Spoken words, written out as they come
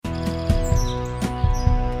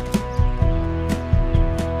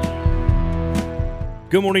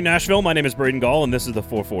Good morning, Nashville. My name is Braden Gall, and this is the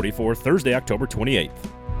 440 for Thursday, October 28th.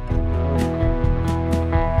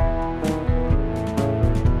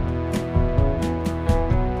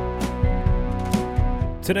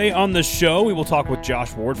 Today on the show, we will talk with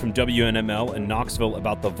Josh Ward from WNML in Knoxville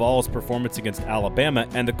about the Vols' performance against Alabama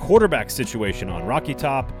and the quarterback situation on Rocky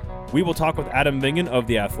Top. We will talk with Adam Vingan of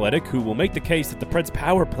The Athletic, who will make the case that the Preds'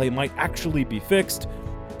 power play might actually be fixed.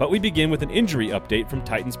 But we begin with an injury update from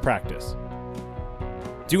Titans practice.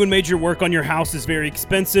 Doing major work on your house is very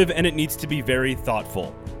expensive, and it needs to be very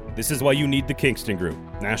thoughtful. This is why you need the Kingston Group,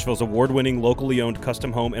 Nashville's award-winning, locally owned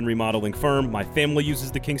custom home and remodeling firm. My family uses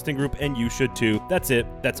the Kingston Group, and you should too. That's it.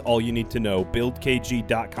 That's all you need to know.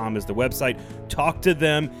 BuildKG.com is the website. Talk to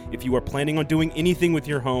them. If you are planning on doing anything with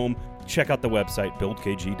your home, check out the website,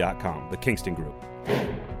 BuildKG.com, the Kingston Group.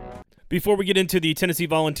 Before we get into the Tennessee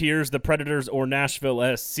Volunteers, the Predators, or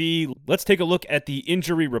Nashville SC, let's take a look at the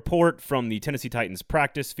injury report from the Tennessee Titans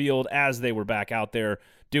practice field as they were back out there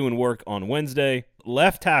doing work on Wednesday.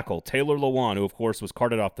 Left tackle Taylor Lewan, who of course was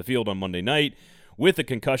carted off the field on Monday night with a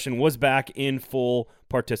concussion, was back in full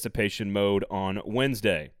participation mode on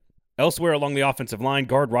Wednesday. Elsewhere along the offensive line,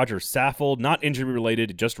 guard Roger Saffold, not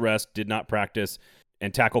injury-related, just rest, did not practice,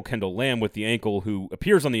 and tackle Kendall Lamb with the ankle, who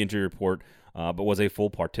appears on the injury report, but was a full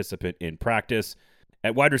participant in practice.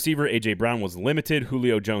 At wide receiver, A.J. Brown was limited.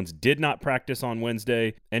 Julio Jones did not practice on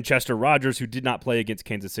Wednesday. And Chester Rogers, who did not play against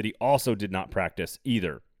Kansas City, also did not practice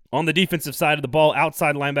either. On the defensive side of the ball,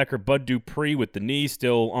 outside linebacker Bud Dupree with the knee,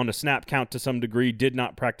 still on a snap count to some degree, did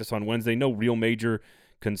not practice on Wednesday. No real major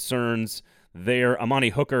concerns there. Amani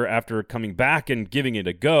Hooker, after coming back and giving it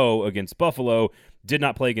a go against Buffalo, did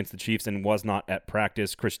not play against the Chiefs and was not at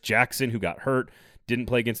practice. Chris Jackson, who got hurt, didn't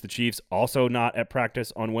play against the Chiefs, also not at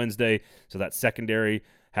practice on Wednesday, so that secondary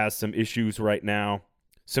has some issues right now.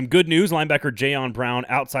 Some good news, linebacker Jayon Brown,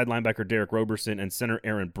 outside linebacker Derek Roberson, and center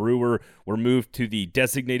Aaron Brewer were moved to the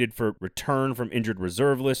designated for return from injured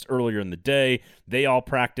reserve list earlier in the day. They all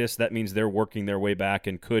practiced. That means they're working their way back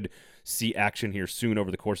and could see action here soon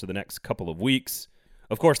over the course of the next couple of weeks.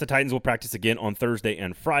 Of course, the Titans will practice again on Thursday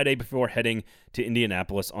and Friday before heading to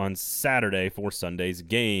Indianapolis on Saturday for Sunday's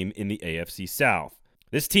game in the AFC South.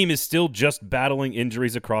 This team is still just battling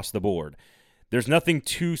injuries across the board. There's nothing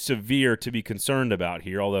too severe to be concerned about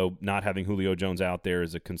here, although not having Julio Jones out there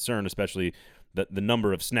is a concern, especially the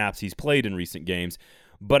number of snaps he's played in recent games.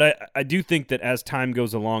 But I do think that as time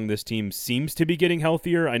goes along, this team seems to be getting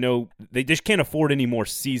healthier. I know they just can't afford any more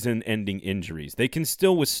season-ending injuries. They can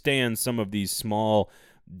still withstand some of these small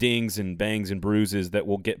dings and bangs and bruises that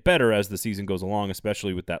will get better as the season goes along,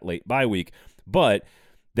 especially with that late bye week. But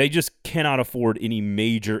they just cannot afford any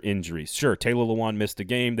major injuries. Sure, Taylor Lewan missed a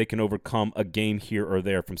game. They can overcome a game here or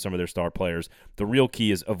there from some of their star players. The real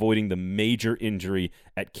key is avoiding the major injury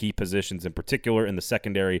at key positions, in particular in the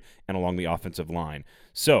secondary and along the offensive line.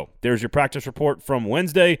 So there's your practice report from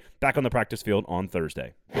Wednesday. Back on the practice field on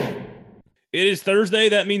Thursday. It is Thursday.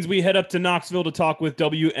 That means we head up to Knoxville to talk with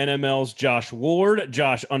WNML's Josh Ward,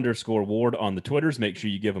 Josh_Ward on the Twitters. Make sure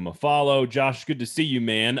you give him a follow. Josh, good to see you,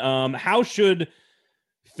 man. How should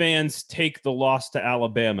fans take the loss to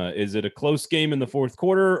Alabama? Is it a close game in the fourth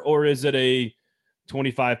quarter, or is it a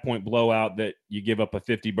 25-point blowout that you give up a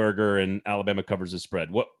 50-burger and Alabama covers the spread?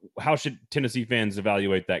 How should Tennessee fans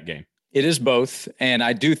evaluate that game? It is both, and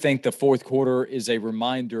I do think the fourth quarter is a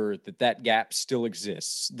reminder that gap still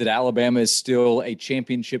exists, that Alabama is still a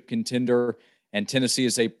championship contender, and Tennessee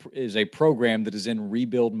is a program that is in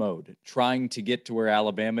rebuild mode, trying to get to where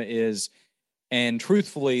Alabama is. And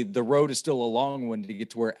truthfully, the road is still a long one to get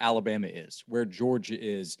to where Alabama is, where Georgia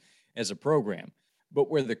is as a program. But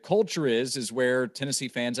where the culture is where Tennessee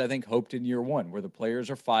fans, I think, hoped in year one, where the players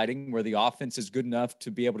are fighting, where the offense is good enough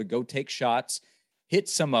to be able to go take shots, hit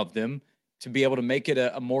some of them, to be able to make it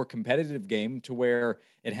a more competitive game, to where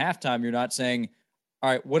at halftime you're not saying,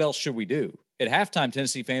 all right, what else should we do? At halftime,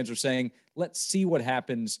 Tennessee fans are saying, let's see what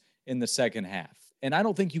happens in the second half. And I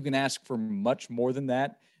don't think you can ask for much more than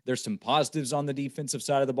that. There's some positives on the defensive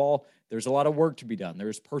side of the ball. There's a lot of work to be done.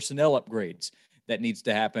 There's personnel upgrades that needs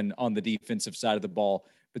to happen on the defensive side of the ball.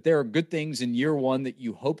 But there are good things in year one that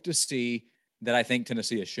you hope to see that I think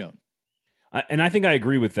Tennessee has shown. And I think I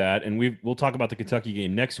agree with that. And we'll talk about the Kentucky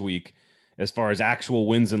game next week as far as actual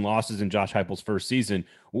wins and losses in Josh Heupel's first season.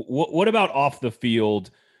 What about off the field,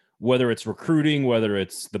 whether it's recruiting, whether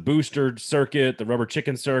it's the booster circuit, the rubber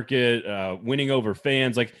chicken circuit, winning over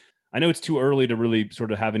fans? Like, I know it's too early to really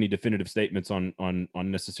sort of have any definitive statements on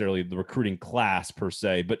necessarily the recruiting class per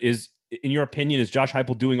se, but in your opinion, is Josh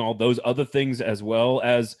Heupel doing all those other things as well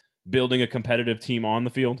as building a competitive team on the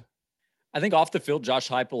field? I think off the field, Josh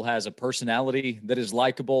Heupel has a personality that is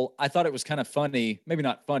likable. I thought it was kind of funny, maybe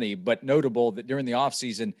not funny, but notable that during the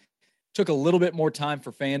offseason, took a little bit more time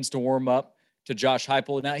for fans to warm up to Josh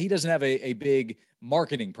Heupel. Now, he doesn't have a big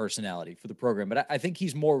marketing personality for the program, but I think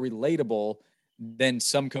he's more relatable than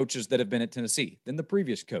some coaches that have been at Tennessee, than the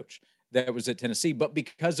previous coach that was at Tennessee. But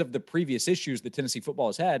because of the previous issues that Tennessee football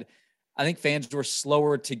has had, I think fans were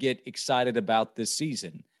slower to get excited about this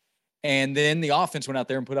season. And then the offense went out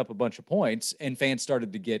there and put up a bunch of points, and fans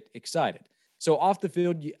started to get excited. So off the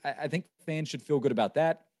field, I think fans should feel good about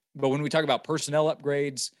that. But when we talk about personnel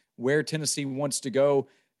upgrades, where Tennessee wants to go,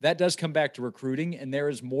 that does come back to recruiting, and there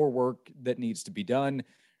is more work that needs to be done.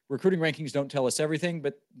 Recruiting rankings don't tell us everything,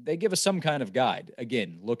 but they give us some kind of guide.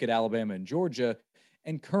 Again, look at Alabama and Georgia.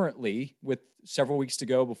 And currently, with several weeks to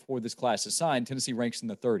go before this class is signed, Tennessee ranks in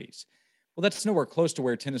the 30s. Well, that's nowhere close to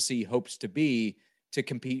where Tennessee hopes to be to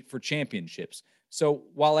compete for championships. So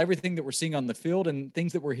while everything that we're seeing on the field and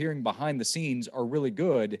things that we're hearing behind the scenes are really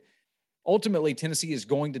good, ultimately Tennessee is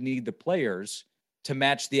going to need the players to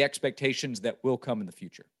match the expectations that will come in the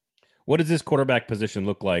future. What does this quarterback position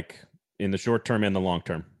look like in the short term and the long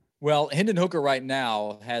term? Well, Hendon Hooker right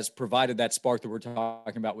now has provided that spark that we're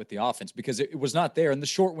talking about with the offense, because it was not there in the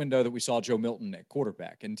short window that we saw Joe Milton at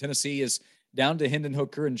quarterback. And Tennessee is down to Hendon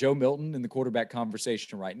Hooker and Joe Milton in the quarterback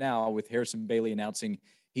conversation right now, with Harrison Bailey announcing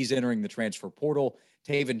he's entering the transfer portal.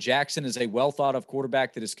 Taven Jackson is a well-thought-of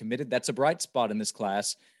quarterback that is committed. That's a bright spot in this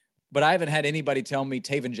class. But I haven't had anybody tell me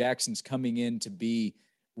Taven Jackson's coming in to be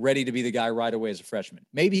ready to be the guy right away as a freshman.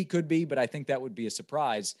 Maybe he could be, but I think that would be a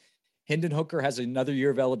surprise. Hendon Hooker has another year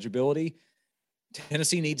of eligibility.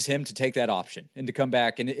 Tennessee needs him to take that option and to come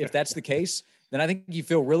back. And if that's the case, then I think you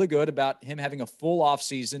feel really good about him having a full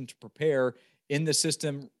offseason to prepare in the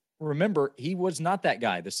system. Remember, he was not that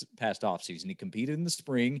guy this past offseason. He competed in the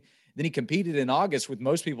spring. Then he competed in August, with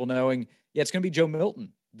most people knowing, yeah, it's going to be Joe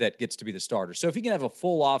Milton that gets to be the starter. So if he can have a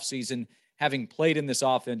full offseason, having played in this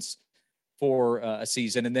offense for a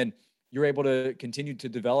season, and then you're able to continue to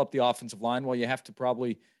develop the offensive line while you have to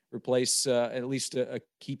probably replace at least a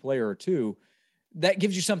key player or two, that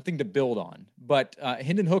gives you something to build on. But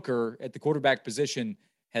Hendon Hooker at the quarterback position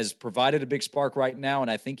has provided a big spark right now, and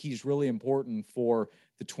I think he's really important for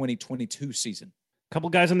the 2022 season. A couple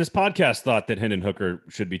guys on this podcast thought that Hendon Hooker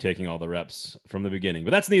should be taking all the reps from the beginning,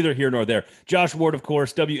 but that's neither here nor there. Josh Ward, of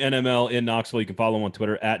course, WNML in Knoxville. You can follow him on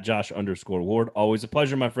Twitter at Josh_Ward. Always a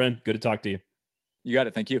pleasure, my friend. Good to talk to you. You got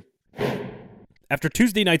it. Thank you. After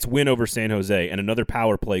Tuesday night's win over San Jose and another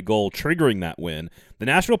power play goal triggering that win, the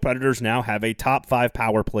Nashville Predators now have a top 5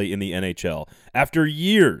 power play in the NHL after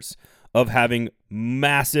years of having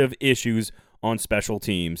massive issues on special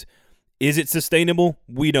teams. Is it sustainable?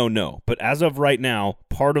 We don't know. But as of right now,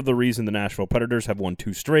 part of the reason the Nashville Predators have won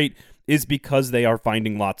 2 straight is because they are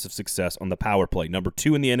finding lots of success on the power play. Number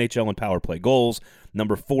 2 in the NHL in power play goals,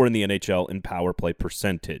 number 4 in the NHL in power play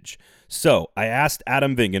percentage. So I asked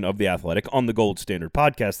Adam Vingan of The Athletic on the Gold Standard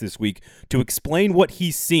podcast this week to explain what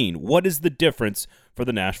he's seen. What is the difference for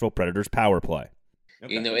the Nashville Predators power play?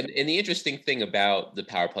 Okay. You know, and the interesting thing about the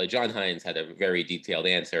power play, John Hines had a very detailed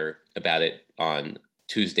answer about it on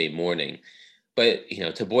Tuesday morning. But, you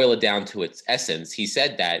know, to boil it down to its essence, he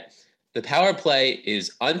said that the power play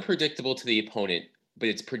is unpredictable to the opponent, but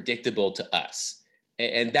it's predictable to us.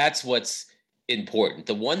 And that's what's important.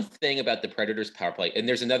 The one thing about the Predators power play, and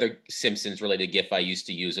there's another Simpsons related gif I used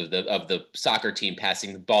to use of the soccer team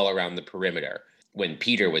passing the ball around the perimeter when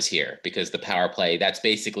Peter was here, because the power play, that's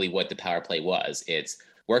basically what the power play was. It's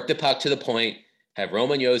work the puck to the point, have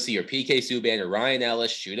Roman Josi or PK Subban or Ryan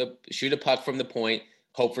Ellis shoot a puck from the point,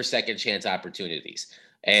 hope for second chance opportunities.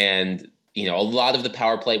 And, you know, a lot of the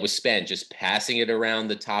power play was spent just passing it around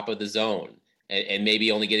the top of the zone and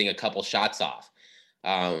maybe only getting a couple shots off.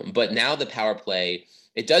 But now the power play,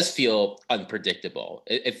 it does feel unpredictable.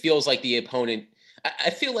 It feels like the opponent, I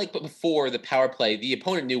feel like before the power play, the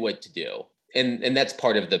opponent knew what to do. And that's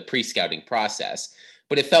part of the pre-scouting process.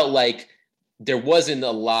 But it felt like there wasn't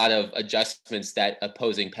a lot of adjustments that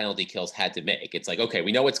opposing penalty kills had to make. It's like, okay,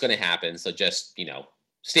 we know what's going to happen. So just, you know,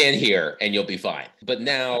 stand here and you'll be fine. But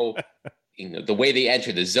now, you know, the way they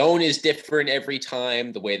enter the zone is different every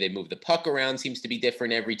time. The way they move the puck around seems to be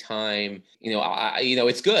different every time. You know,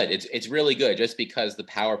 it's good. It's really good, just because the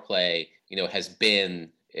power play, you know, has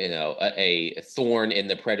been, you know, a thorn in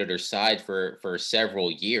the Predators' side for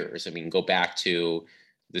several years. I mean, go back to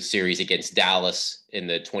the series against Dallas in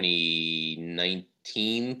the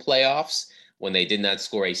 2019 playoffs when they did not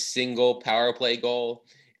score a single power play goal.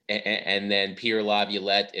 And then Pierre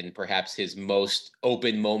Laviolette, in perhaps his most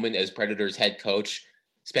open moment as Predators head coach,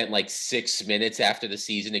 spent like 6 minutes after the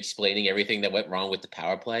season explaining everything that went wrong with the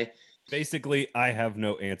power play. Basically, I have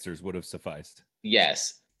no answers would have sufficed.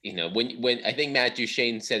 Yes. When I think Matt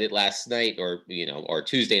Duchene said it last night or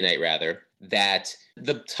Tuesday night rather, that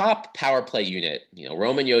the top power play unit,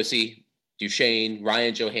 Roman Josi, Duchene,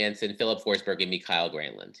 Ryan Johansson, Philip Forsberg, and Mikael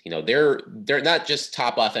Granlund, they're not just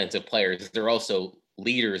top offensive players. They're also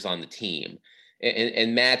leaders on the team.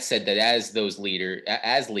 And Matt said that as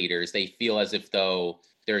leaders, they feel as if though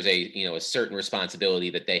there's a certain responsibility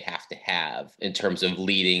that they have to have in terms of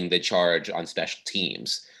leading the charge on special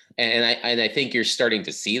teams. And I think you're starting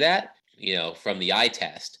to see that, from the eye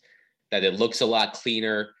test, that it looks a lot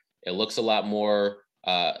cleaner. It looks a lot more,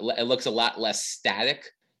 it looks a lot less static,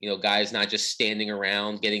 guys not just standing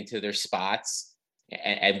around getting to their spots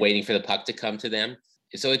and waiting for the puck to come to them.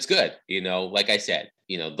 So it's good, like I said,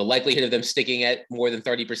 the likelihood of them sticking at more than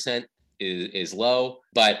 30% is low,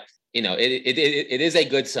 but it is a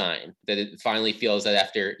good sign that it finally feels that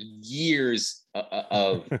after years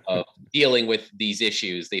of dealing with these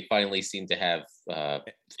issues, they finally seem to have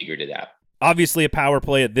figured it out. Obviously, a power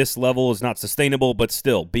play at this level is not sustainable, but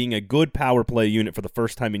still, being a good power play unit for the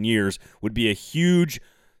first time in years would be a huge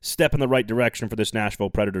step in the right direction for this Nashville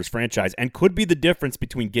Predators franchise and could be the difference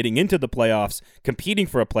between getting into the playoffs, competing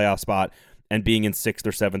for a playoff spot, and being in 6th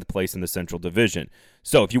or 7th place in the Central Division.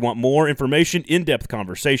 So if you want more information, in-depth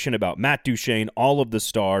conversation about Matt Duchene, all of the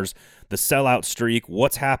stars, the sellout streak,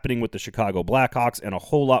 what's happening with the Chicago Blackhawks, and a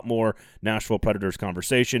whole lot more Nashville Predators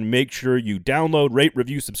conversation, make sure you download, rate,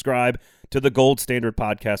 review, subscribe to the Gold Standard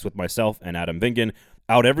Podcast with myself and Adam Vingan,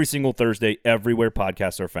 out every single Thursday, everywhere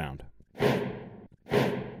podcasts are found.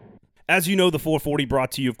 As you know, the 440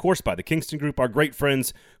 brought to you, of course, by the Kingston Group, our great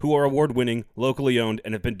friends who are award-winning, locally owned,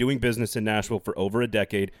 and have been doing business in Nashville for over a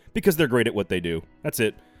decade because they're great at what they do. That's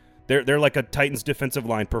it. They're like a Titans defensive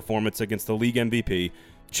line performance against the league MVP.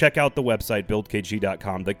 Check out the website,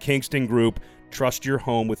 buildkg.com. The Kingston Group. Trust your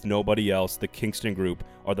home with nobody else. The Kingston Group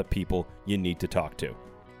are the people you need to talk to.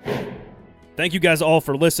 Thank you guys all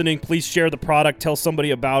for listening. Please share the product. Tell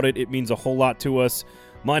somebody about it. It means a whole lot to us.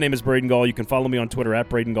 My name is Braden Gall. You can follow me on Twitter at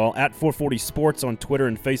Braden Gall, at 440 Sports on Twitter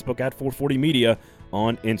and Facebook, at 440 Media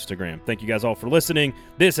on Instagram. Thank you guys all for listening.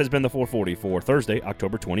 This has been the 440 for Thursday,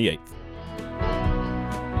 October 28th.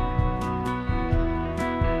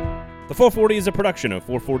 The 440 is a production of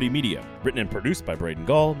 440 Media, written and produced by Braden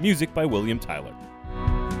Gall, music by William Tyler.